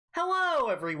Hello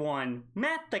everyone,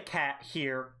 Matt the Cat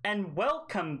here, and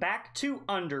welcome back to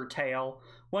Undertale.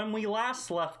 When we last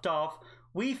left off,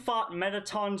 we fought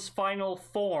Metaton's final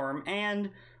form,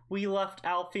 and we left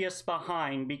Alpheus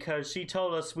behind because she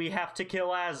told us we have to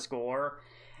kill Asgore.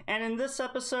 And in this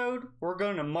episode, we're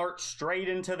going to march straight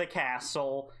into the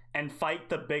castle and fight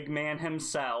the big man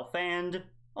himself, and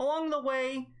along the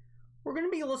way, we're going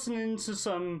to be listening to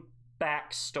some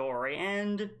backstory,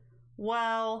 and,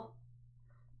 well,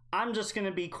 I'm just going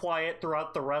to be quiet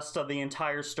throughout the rest of the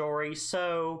entire story,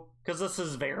 so, because this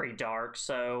is very dark,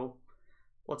 so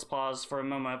let's pause for a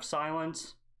moment of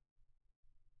silence.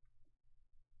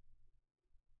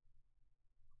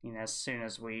 You know, as soon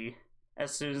as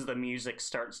the music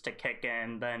starts to kick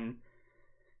in, then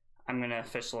I'm going to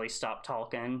officially stop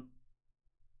talking.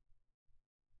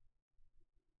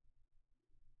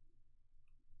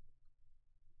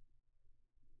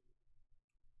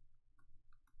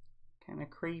 Kinda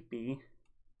creepy.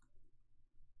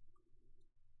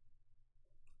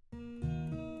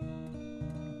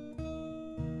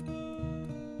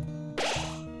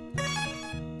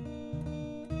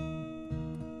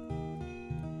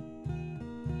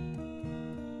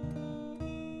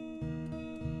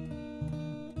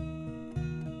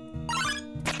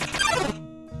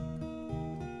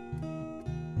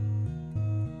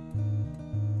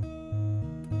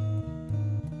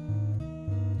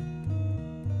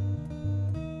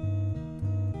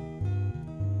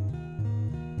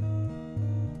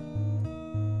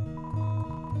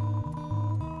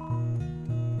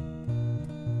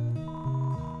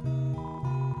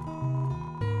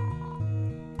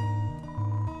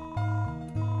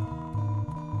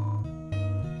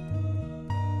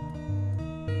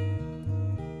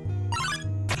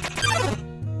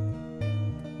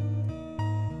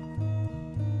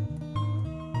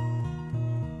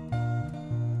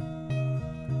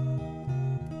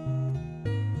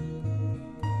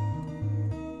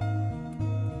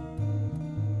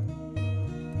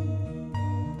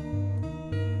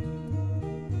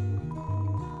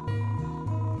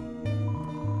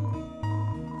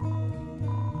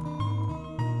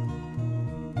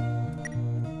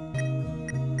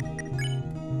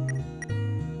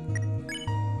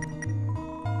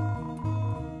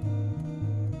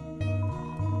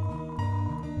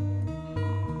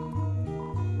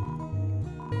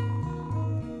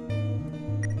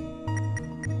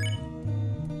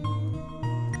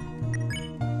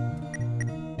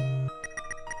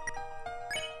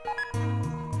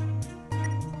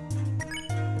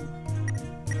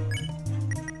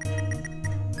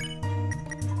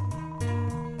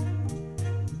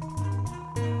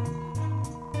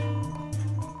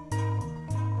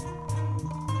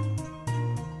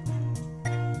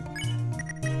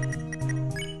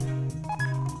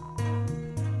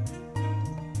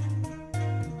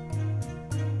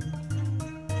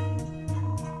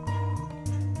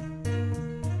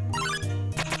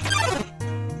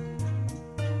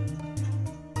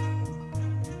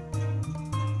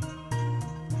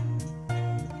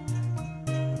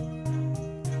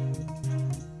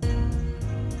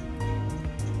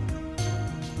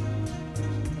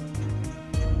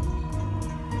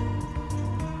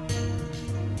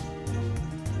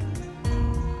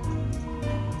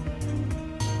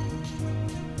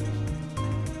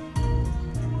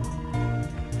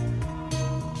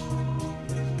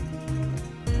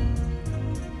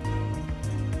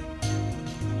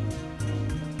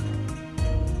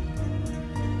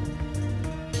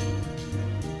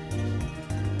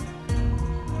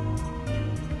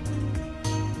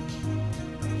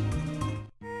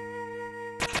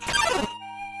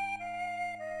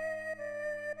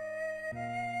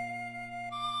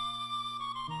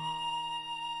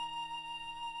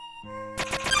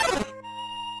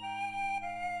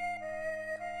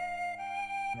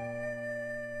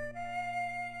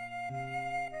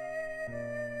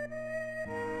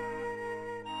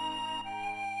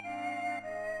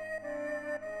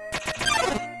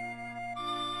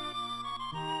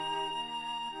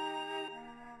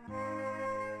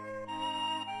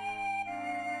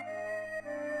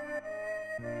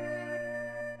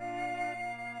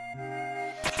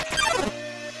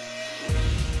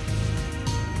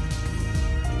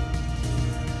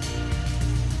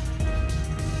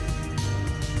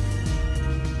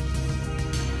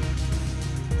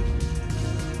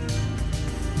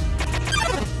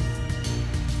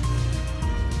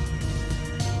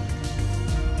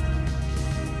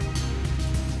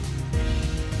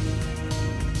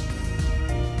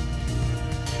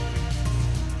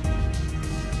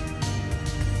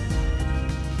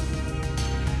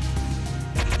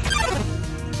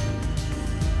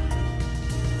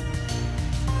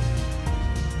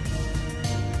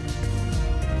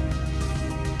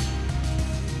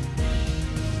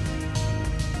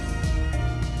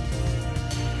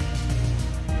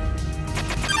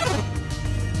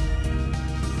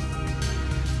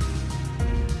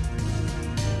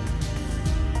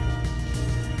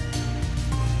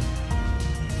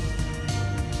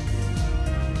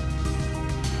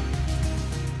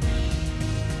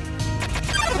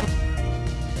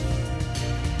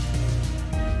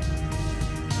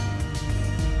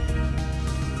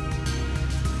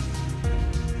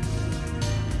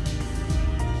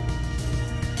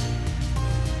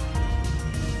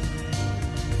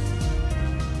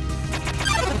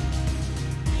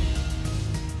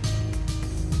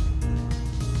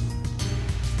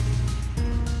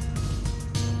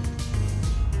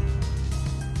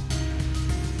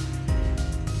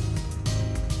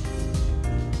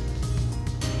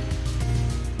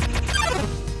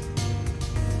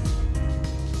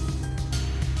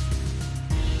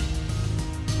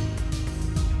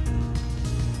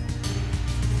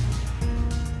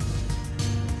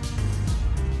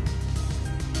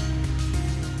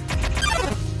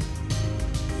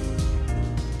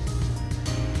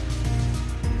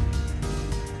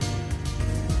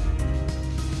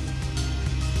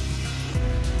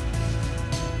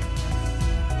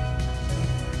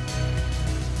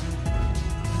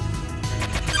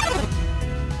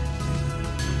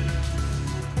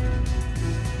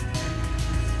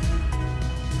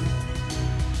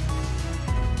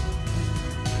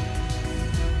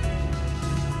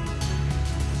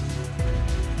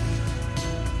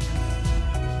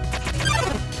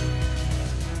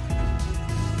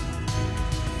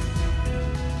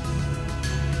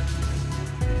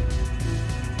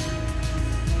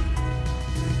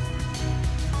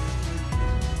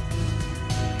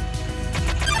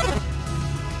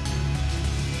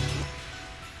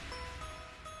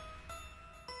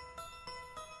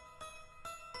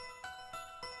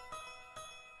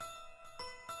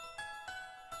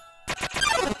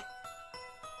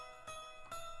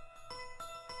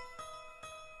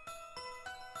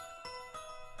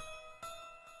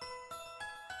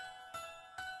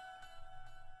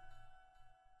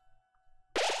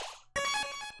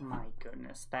 My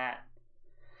goodness, that...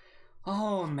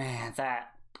 Oh man,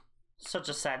 that... Such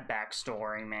a sad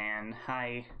backstory, man.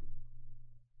 I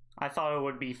thought it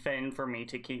would be fitting for me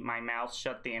to keep my mouth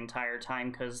shut the entire time,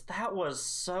 because that was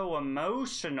so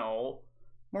emotional.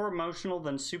 More emotional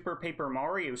than Super Paper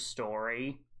Mario's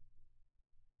story.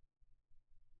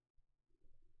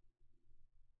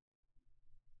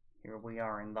 Here we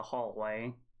are in the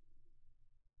hallway.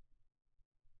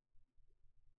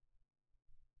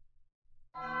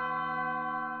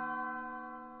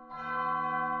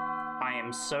 I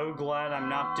am so glad I'm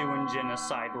not doing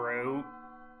genocide route.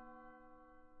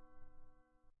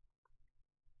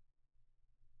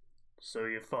 So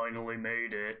you finally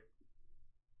made it.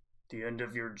 The end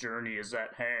of your journey is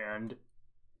at hand.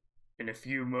 In a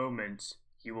few moments,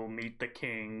 you will meet the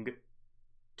king.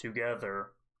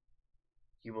 Together,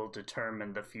 you will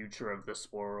determine the future of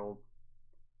this world.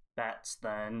 That's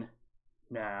then.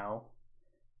 Now,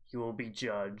 you will be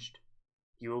judged.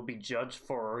 You will be judged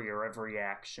for your every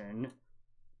action.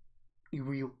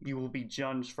 You will be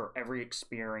judged for every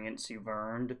experience you've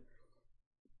earned.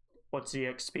 What's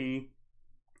EXP?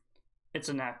 It's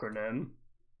an acronym.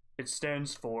 It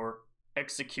stands for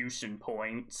execution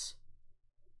points.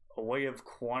 A way of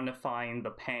quantifying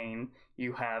the pain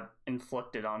you have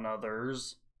inflicted on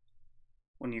others.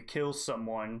 When you kill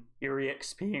someone, your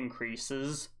EXP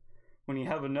increases. When you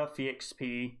have enough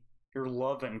EXP, your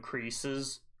love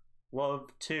increases.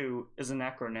 Love, too, is an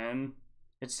acronym.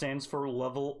 It stands for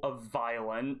level of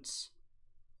violence.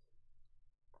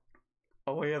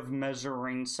 A way of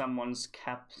measuring someone's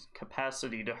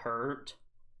capacity to hurt.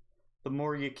 The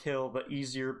more you kill, the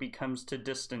easier it becomes to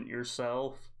distance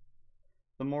yourself.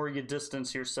 The more you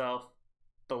distance yourself,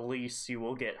 the least you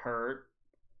will get hurt.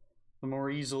 The more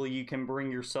easily you can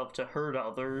bring yourself to hurt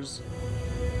others.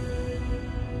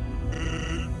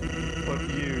 But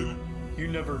you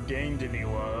never gained any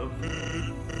love.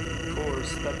 Of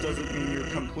course, that doesn't mean you're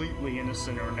completely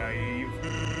innocent or naive.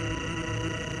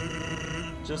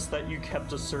 Just that you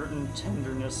kept a certain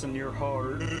tenderness in your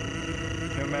heart.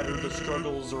 No matter the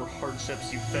struggles or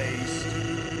hardships you faced,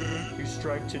 you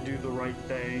strive to do the right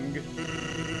thing.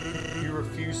 You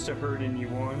refuse to hurt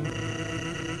anyone.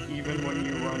 Even when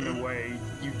you run away,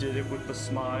 you did it with a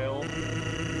smile.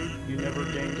 You never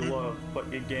gained love,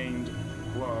 but you gained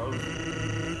love.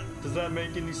 Does that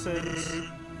make any sense?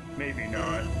 Maybe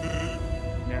not.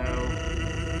 Now,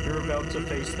 you're about to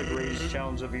face the greatest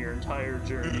challenge of your entire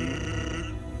journey.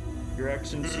 Your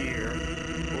actions here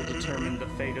will determine the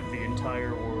fate of the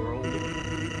entire world.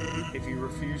 If you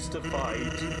refuse to fight,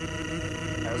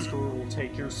 Asgore will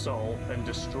take your soul and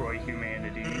destroy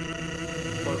humanity.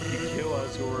 But if you kill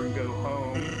Asgore and go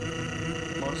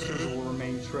home, monsters will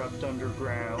remain trapped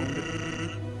underground.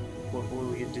 What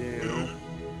will you do?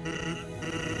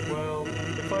 Well,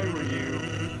 if I were you,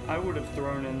 I would have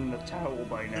thrown in the towel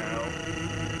by now.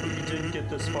 But you didn't get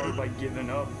this far by giving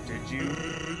up, did you?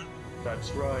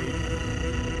 That's right.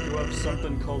 You have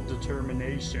something called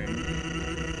determination.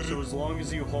 So as long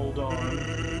as you hold on,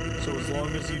 so as long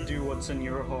as you do what's in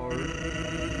your heart,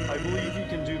 I believe you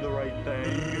can do the right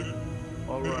thing.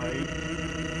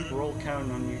 Alright. We're all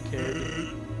counting on you, kid.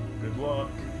 Good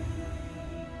luck.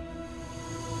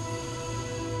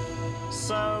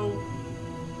 So,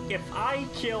 if I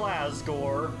kill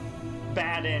Asgore,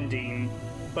 bad ending.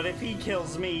 But if he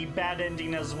kills me, bad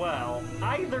ending as well.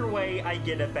 Either way, I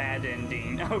get a bad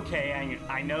ending. Okay,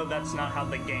 I know that's not how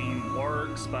the game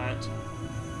works, but...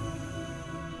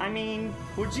 I mean,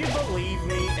 would you believe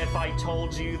me if I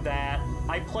told you that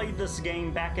I played this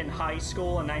game back in high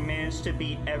school and I managed to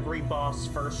beat every boss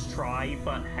first try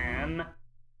but him?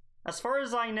 As far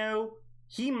as I know,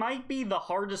 he might be the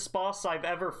hardest boss I've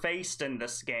ever faced in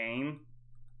this game.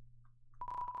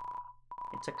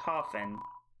 It's a coffin.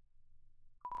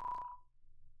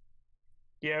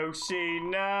 Yoshi,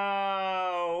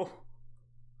 no!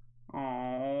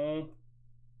 Oh.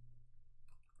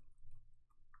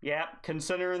 Yep,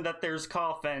 considering that there's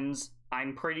coffins,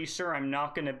 I'm pretty sure I'm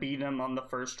not gonna beat him on the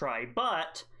first try,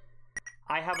 but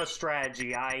I have a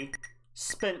strategy. I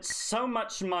spent so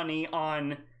much money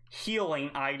on healing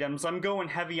items. I'm going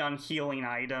heavy on healing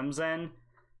items, and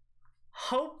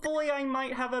hopefully I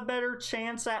might have a better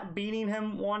chance at beating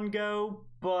him one go,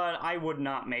 but I would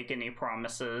not make any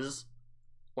promises.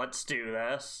 Let's do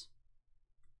this.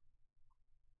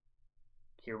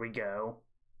 Here we go.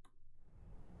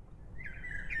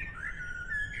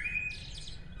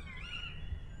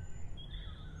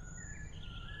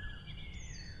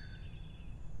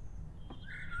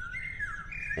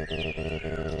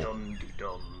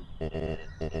 Dum-de-dum.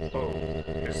 Oh,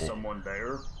 is someone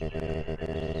there?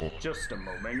 Just a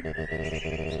moment.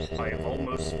 I have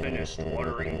almost finished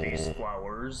watering these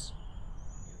flowers.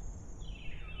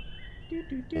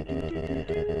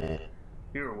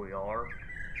 Here we are.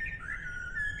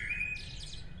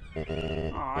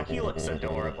 Aw, he looks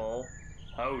adorable.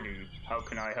 Howdy, how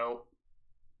can I help?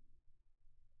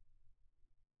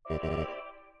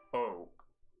 Oh.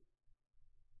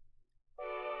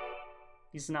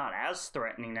 He's not as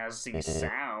threatening as he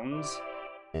sounds.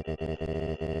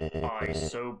 I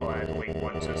so badly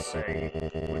want to say,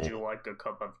 would you like a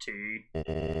cup of tea?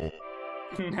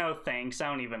 No thanks, I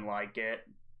don't even like it,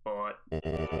 but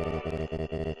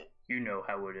you know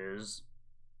how it is.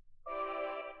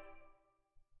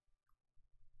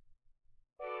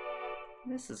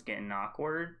 This is getting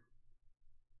awkward.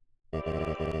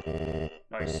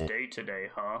 Nice day today,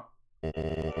 huh?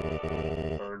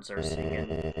 Birds are singing,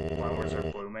 flowers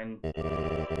are blooming.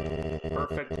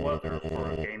 Perfect weather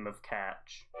for a game of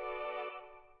catch.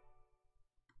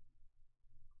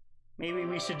 Maybe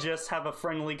we should just have a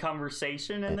friendly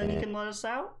conversation and then he can let us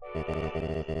out?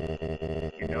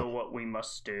 You know what we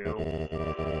must do.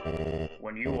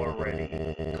 When you are ready,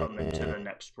 come into the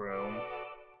next room.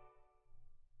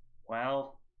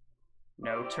 Well,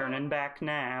 no turning back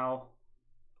now.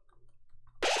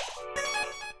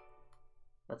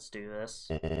 Let's do this.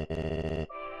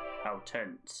 How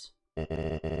tense.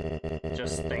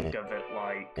 Just think of it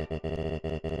like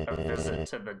a visit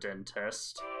to the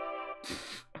dentist.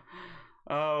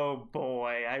 Oh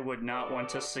boy, I would not want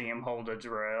to see him hold a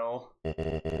drill.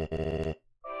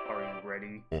 Are you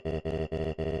ready?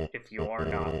 If you are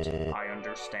not, I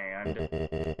understand.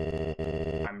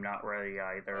 I'm not ready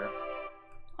either.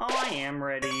 Oh, I am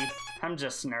ready. I'm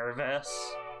just nervous.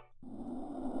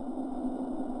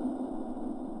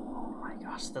 Oh my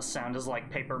gosh, the sound is like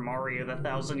Paper Mario, the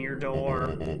Thousand-Year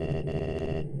Door.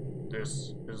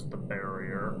 This is the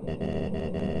barrier.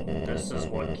 This is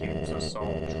what keeps us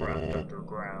all trapped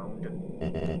underground.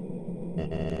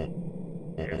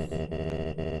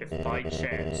 If by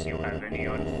chance you have any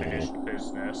unfinished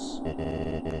business,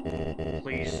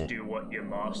 please do what you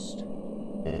must.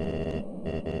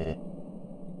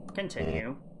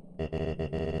 Continue.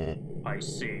 I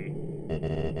see.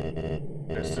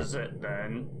 This is it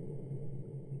then.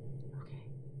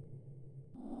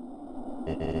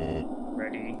 Okay.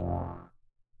 Ready?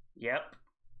 Yep,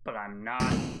 but I'm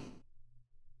not.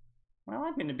 Well,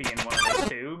 I'm gonna be in one of these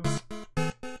tubes.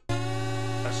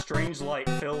 A strange light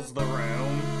fills the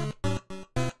room.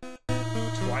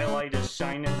 Twilight is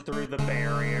shining through the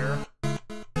barrier.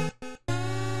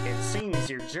 It seems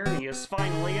your journey is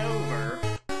finally over.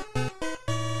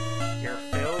 You're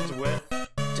filled with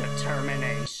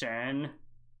determination.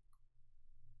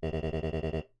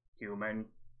 Human.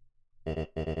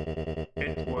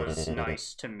 It was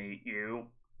nice to meet you.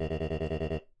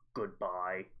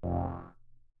 Goodbye.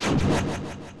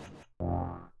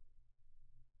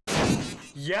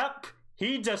 Yep,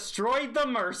 he destroyed the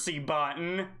mercy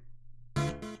button.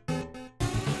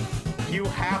 You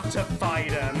have to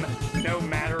fight him, no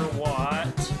matter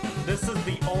what. This is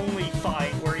the only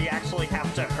fight where you actually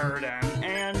have to hurt him,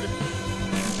 and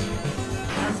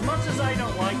as much as I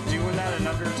don't like doing that in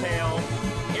Undertale,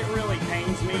 it really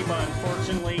pains me, but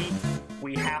unfortunately,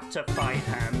 we have to fight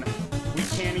him. We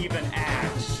can't even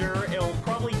act. Sure, it'll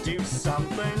probably do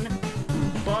something,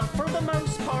 but for the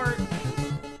most part,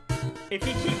 if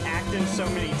you keep acting so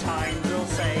many times, it'll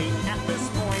say, at this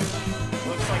point,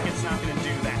 looks like it's not going to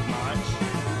do that much.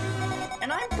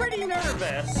 And I'm pretty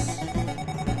nervous,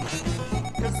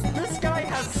 because this guy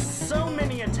has so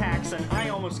many attacks, and I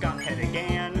almost got hit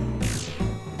again.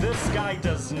 This guy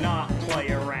does not play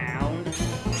around.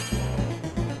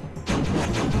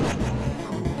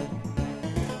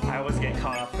 I always get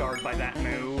caught off guard by that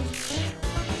move.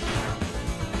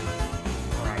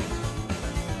 Right.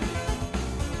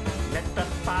 Let the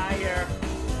fire.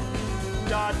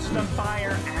 Dodge the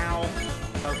fire. Ow.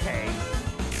 Okay.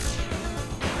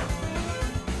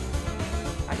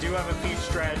 I do have a few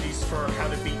strategies for how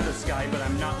to beat this guy, but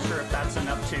I'm not sure if that's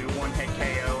enough to one-hit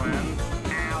KO him.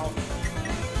 Ow.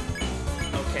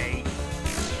 Okay.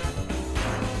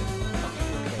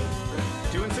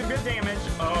 Doing some good damage.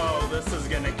 Oh, this is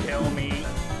gonna kill me.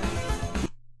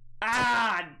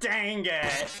 Ah, dang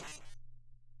it.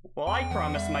 Well, I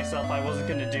promised myself I wasn't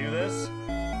gonna do this.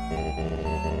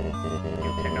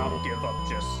 You cannot give up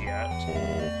just yet.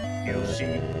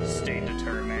 Yoshi, stay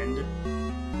determined.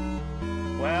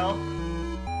 Well,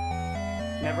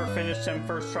 never finished him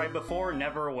first try before,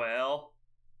 never will.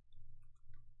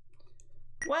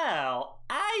 Well,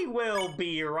 I will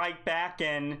be right back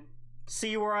and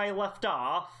see where I left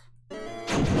off.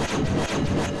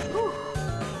 Whew.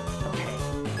 Okay,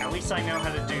 now At least I know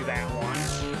how to do that one.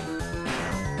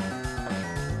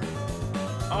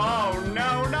 Oh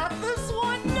no, not this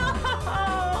one! No!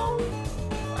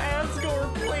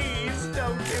 Asgore, please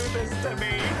don't do this to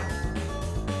me.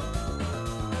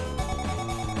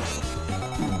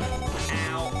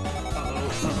 Ow.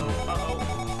 Uh-oh.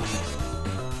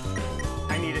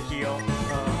 I need a heal.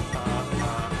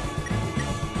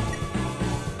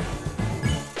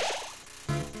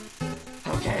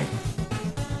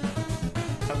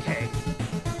 Okay.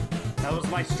 That was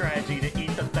my strategy, to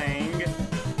eat the thing.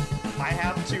 I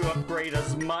have to upgrade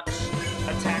as much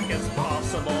attack as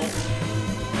possible,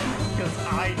 because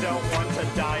I don't want to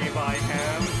die by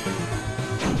him.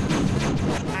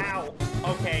 Ow!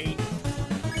 Okay.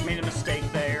 Made a mistake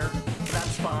there.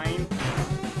 That's fine.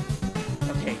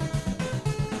 Okay.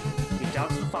 Okay,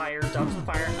 dodge the fire, dodge the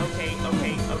fire. Okay.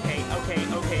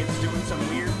 It's doing some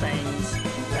weird things.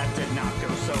 That did not go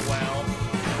so well.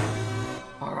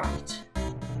 Alright.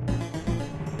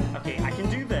 Okay, I can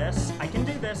do this.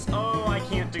 Oh, I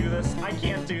can't do this.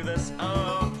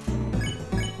 Oh.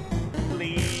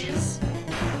 Please.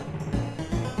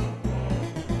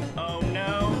 Oh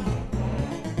no.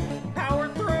 Power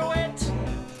through it.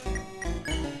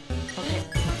 Okay.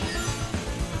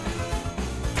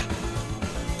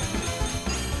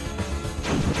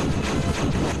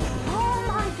 Oh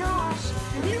my gosh!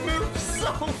 He moves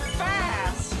so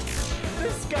fast!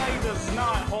 This guy does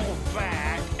not hold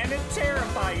back, and it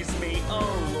terrifies me.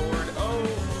 Oh lord,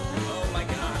 oh my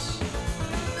gosh.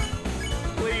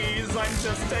 Please, I'm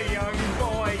just a young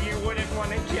boy. You wouldn't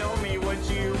want to kill me, would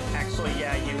you? Actually,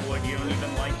 yeah, you would. You don't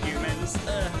even like humans.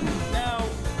 No,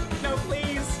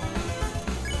 please.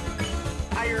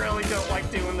 I really don't like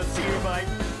doing this to you, but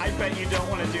I bet you don't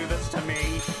want to do this to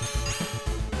me.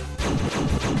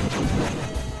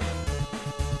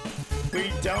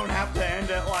 We don't have to end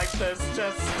it like this,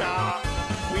 just stop.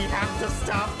 We have to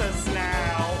stop this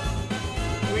now.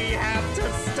 We have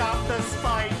to stop this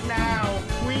fight now.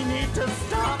 We need to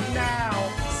stop now.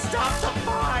 Stop the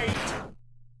fight.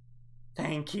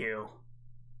 Thank you.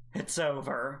 It's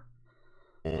over.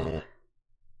 Yeah,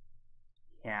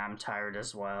 I'm tired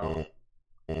as well.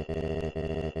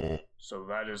 So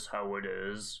that is how it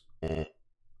is.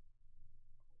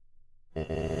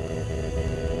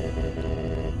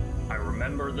 I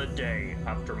remember the day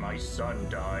after my son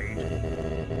died.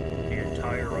 The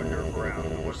entire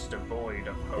underground was devoid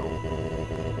of hope.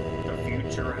 The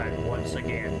future had once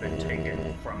again been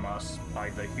taken from us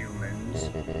by the humans.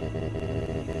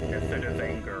 In a fit of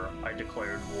anger, I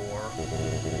declared war.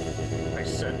 I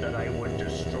said that I would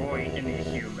destroy any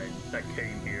human that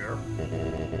came here.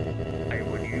 I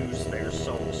would use their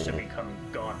souls to become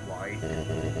godlike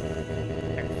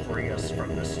and free us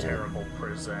from this terrible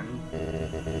prison.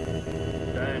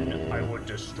 Then I would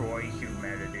destroy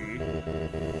humanity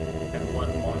and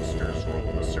let monsters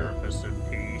rule the surface in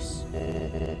peace.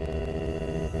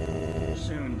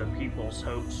 Soon the people's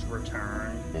hopes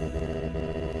returned.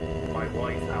 My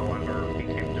wife, however,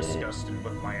 became disgusted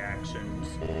with my actions.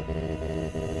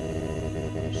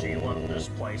 She left this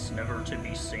place never to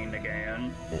be seen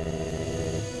again.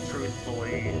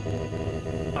 Truthfully,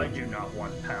 I do not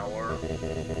want power.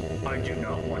 I do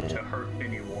not want to hurt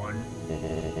anyone.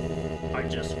 I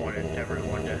just wanted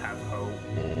everyone to have hope.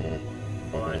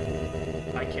 But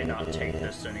I cannot take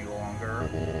this any longer.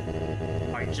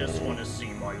 I just want to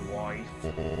see my wife.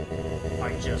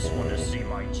 I just want to see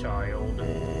my child.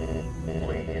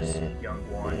 Please, young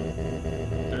one.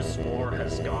 This war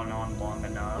has gone on long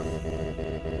enough.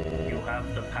 You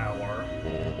have the power.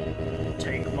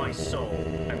 Take my soul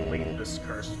and leave this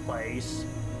cursed place.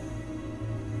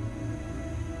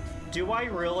 Do I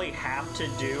really have to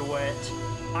do it?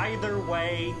 Either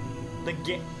way,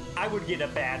 I would get a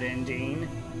bad ending.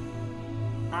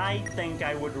 I think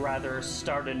I would rather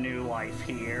start a new life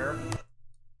here.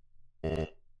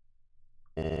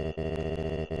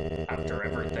 After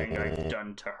everything I've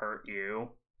done to hurt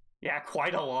you. Yeah,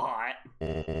 quite a lot.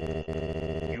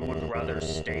 You would rather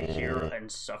stay here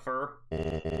and suffer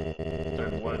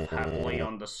than live happily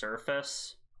on the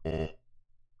surface?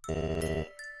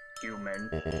 Human,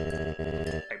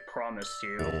 I promise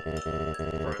you,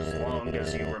 for as long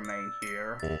as you remain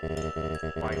here,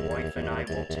 my wife and I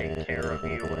will take care of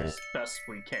you as best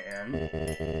we can.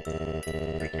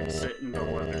 We can sit in the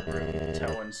living room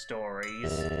telling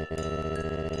stories,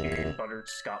 eating buttered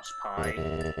scotch pie.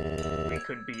 We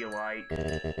could be like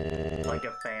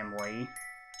a family.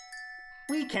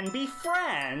 We can be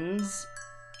friends!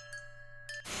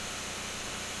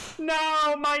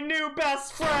 No, my new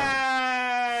best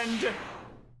friend!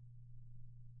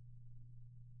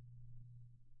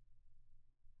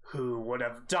 Who would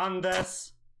have done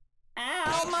this? Ow!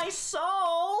 Ow, my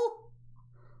soul!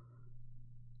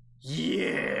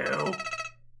 You!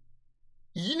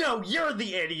 You know, you're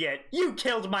the idiot! You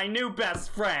killed my new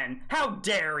best friend! How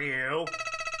dare you!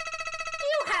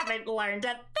 You haven't learned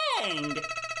a thing!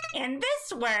 In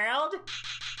this world...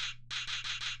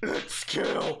 It's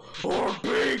kill or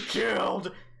be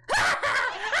killed!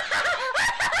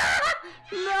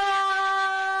 No!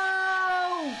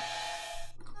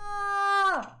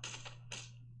 Ah!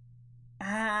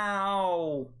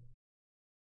 Ow!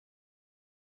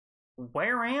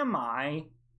 Where am I?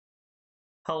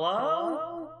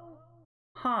 Hello?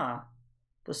 Huh.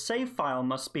 The save file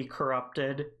must be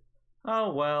corrupted.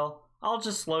 Oh well, I'll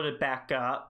just load it back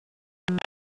up.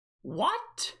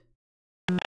 What?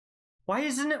 Why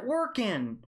isn't it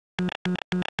working?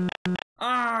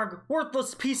 Arg!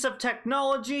 Worthless piece of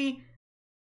technology!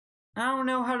 I don't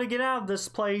know how to get out of this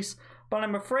place, but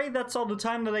I'm afraid that's all the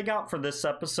time that I got for this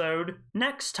episode.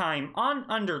 Next time on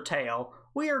Undertale,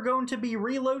 we are going to be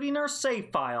reloading our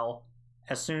save file.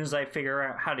 As soon as I figure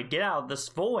out how to get out of this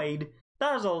void.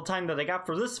 That is all the time that I got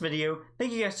for this video.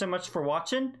 Thank you guys so much for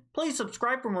watching. Please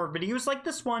subscribe for more videos like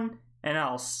this one, and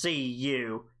I'll see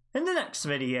you in the next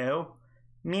video.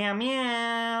 Meow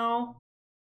meow.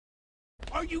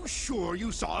 Are you sure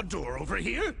you saw a door over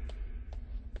here?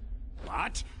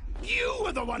 What? You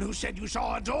were the one who said you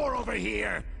saw a door over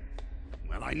here!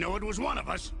 Well, I know it was one of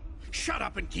us. Shut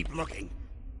up and keep looking.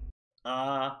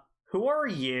 Who are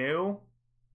you?